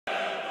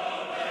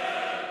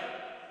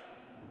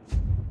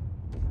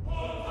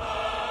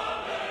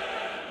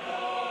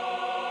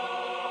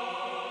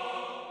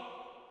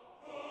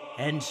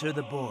Answer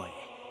the boy,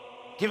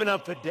 given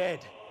up for dead,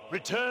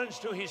 returns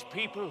to his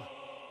people,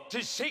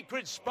 to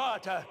sacred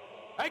Sparta,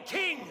 a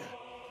king!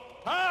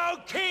 Our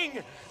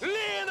king,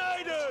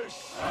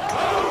 Leonidas!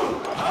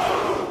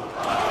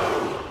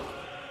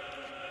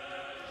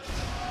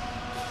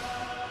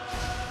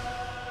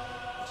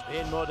 It's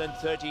been more than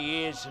 30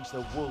 years since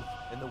the wolf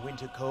and the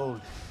winter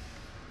cold.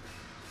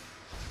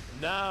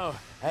 And now,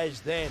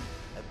 as then,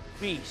 a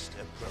beast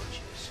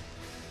approaches.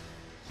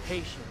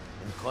 Patient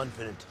and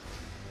confident,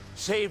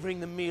 savoring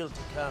the meal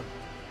to come.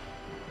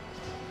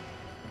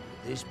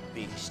 This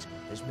beast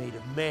is made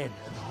of men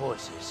and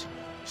horses,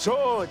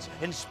 swords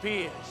and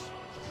spears.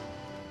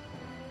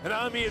 An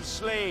army of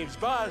slaves,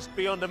 vast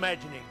beyond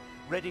imagining,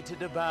 ready to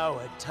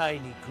devour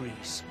tiny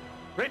Greece,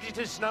 ready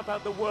to snuff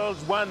out the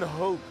world's one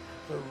hope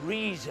for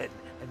reason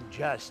and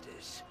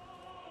justice.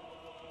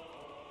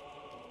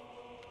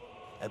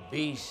 A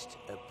beast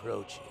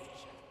approaches.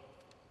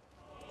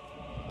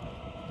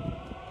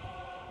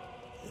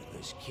 It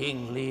was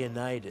King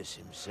Leonidas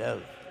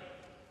himself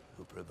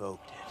who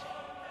provoked it.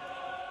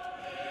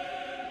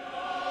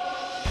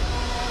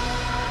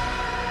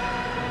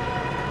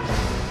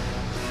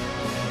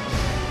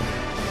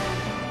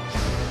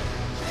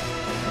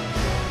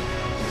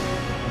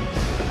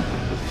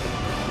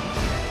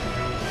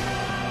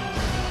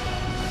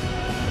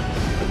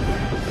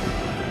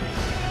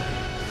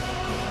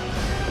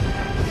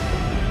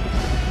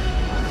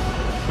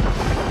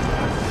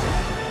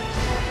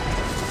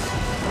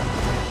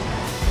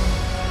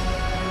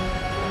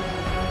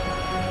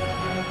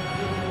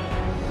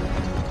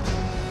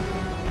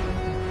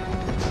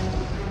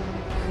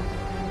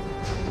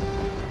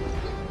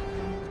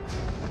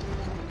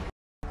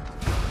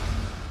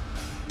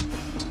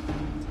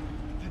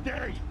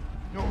 Today,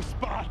 no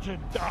Spartan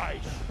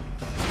dies.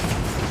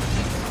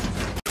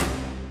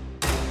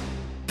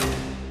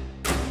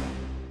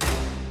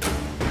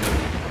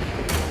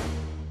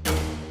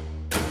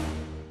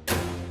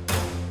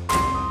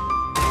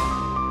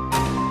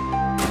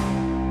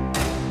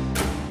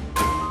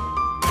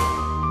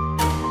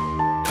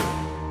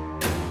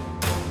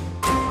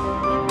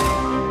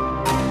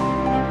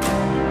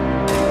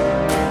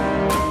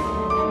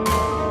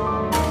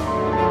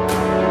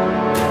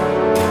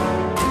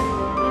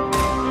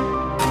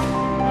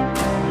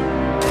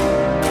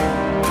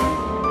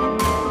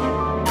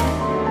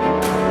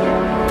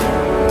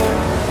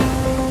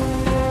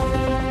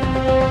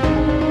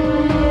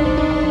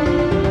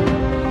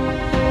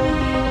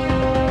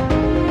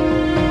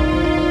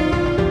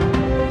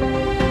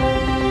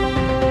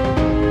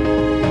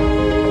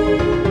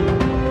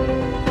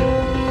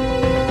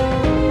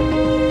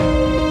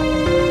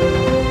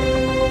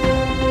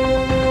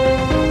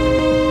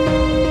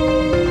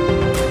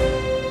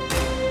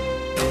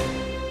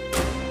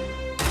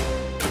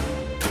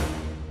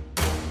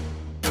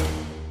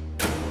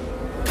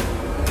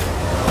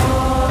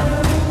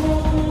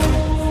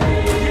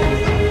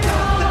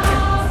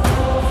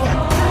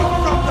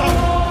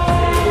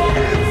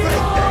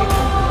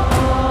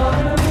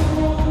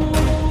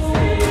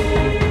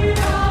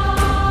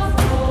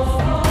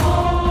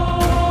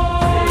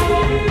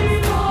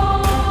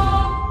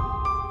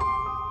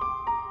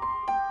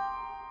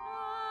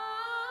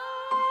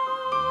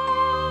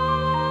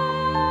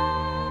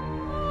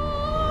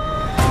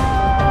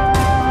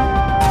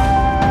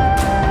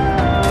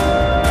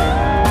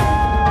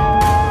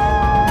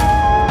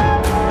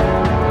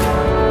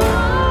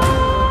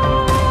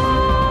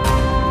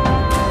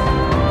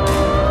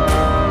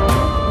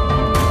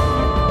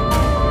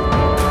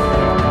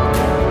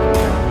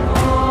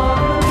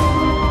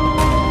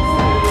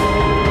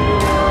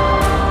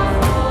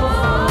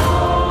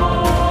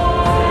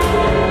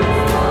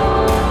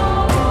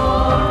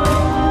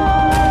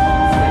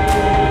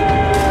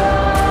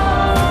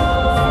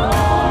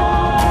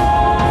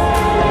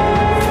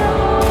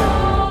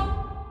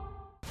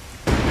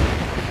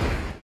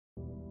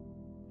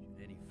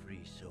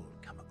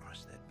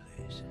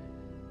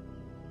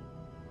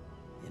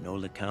 In all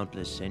the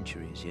countless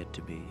centuries yet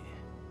to be,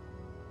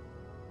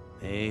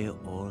 may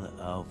all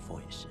our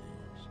voices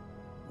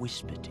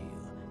whisper to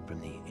you from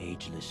the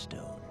ageless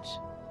stones.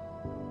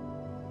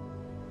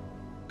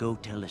 Go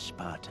tell the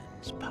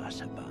Spartans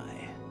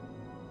passerby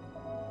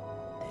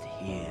that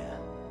here,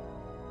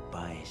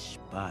 by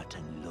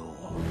Spartan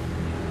law,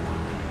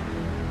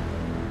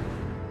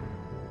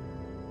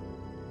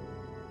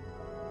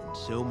 and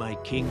so my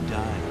king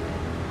died,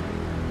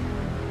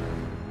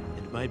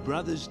 and my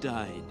brothers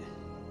died.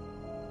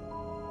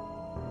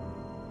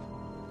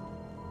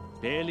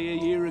 Barely a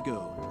year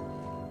ago.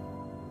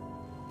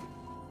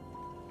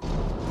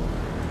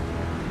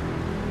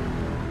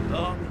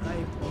 Long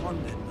I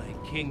pondered my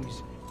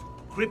king's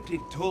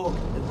cryptic talk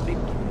of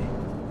victory.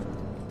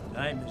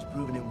 Time has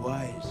proven him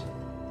wise.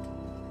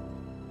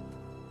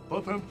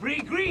 But from free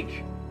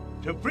Greek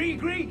to free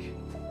Greek,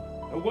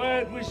 the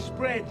word was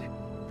spread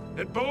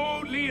that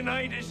bold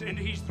Leonidas and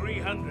his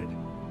 300,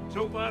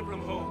 so far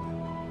from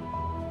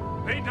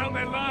home, laid down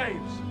their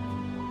lives,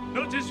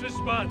 not just for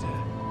Sparta,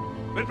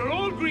 but for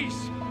all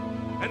Greece,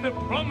 and the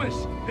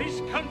promise this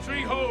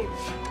country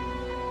holds.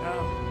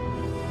 Now,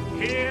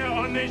 Here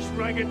on this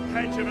rugged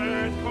patch of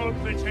earth called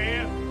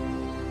Plataea,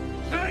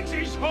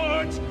 Xerxes'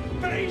 hordes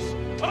face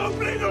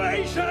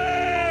obliteration!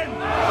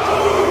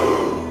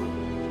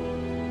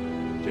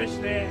 Just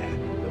there,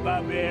 the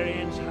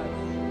barbarians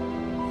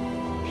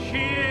huddle.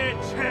 Sheer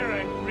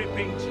terror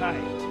gripping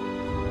tight.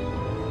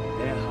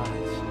 Their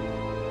hearts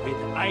with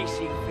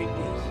icy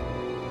fingers,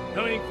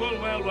 knowing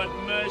full well what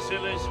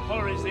merciless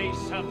horrors they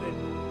suffered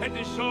at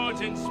the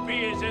swords and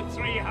spears of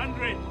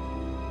 300.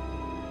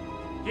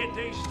 Yet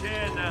they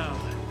stare now,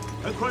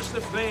 across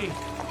the plain,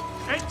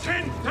 at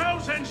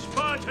 10,000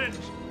 Spartans,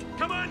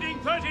 commanding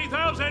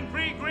 30,000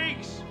 free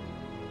Greeks.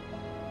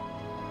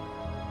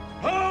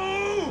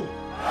 Ho!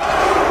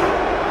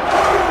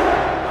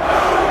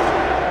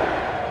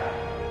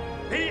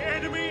 The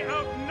enemy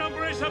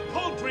outnumber us a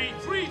paltry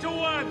 3 to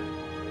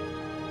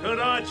 1. Good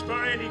odds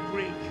for any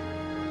Greek.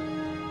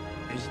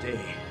 This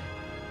day,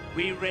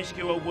 we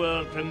rescue a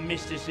world from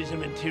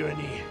mysticism and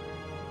tyranny,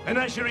 and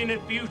usher in a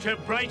future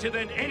brighter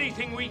than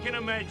anything we can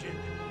imagine.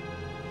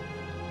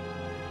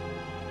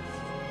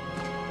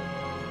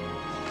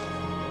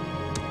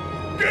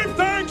 Give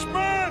thanks,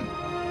 man!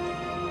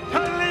 To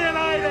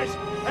Leonidas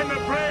and the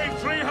brave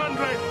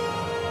 300!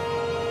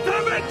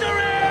 To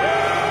victory!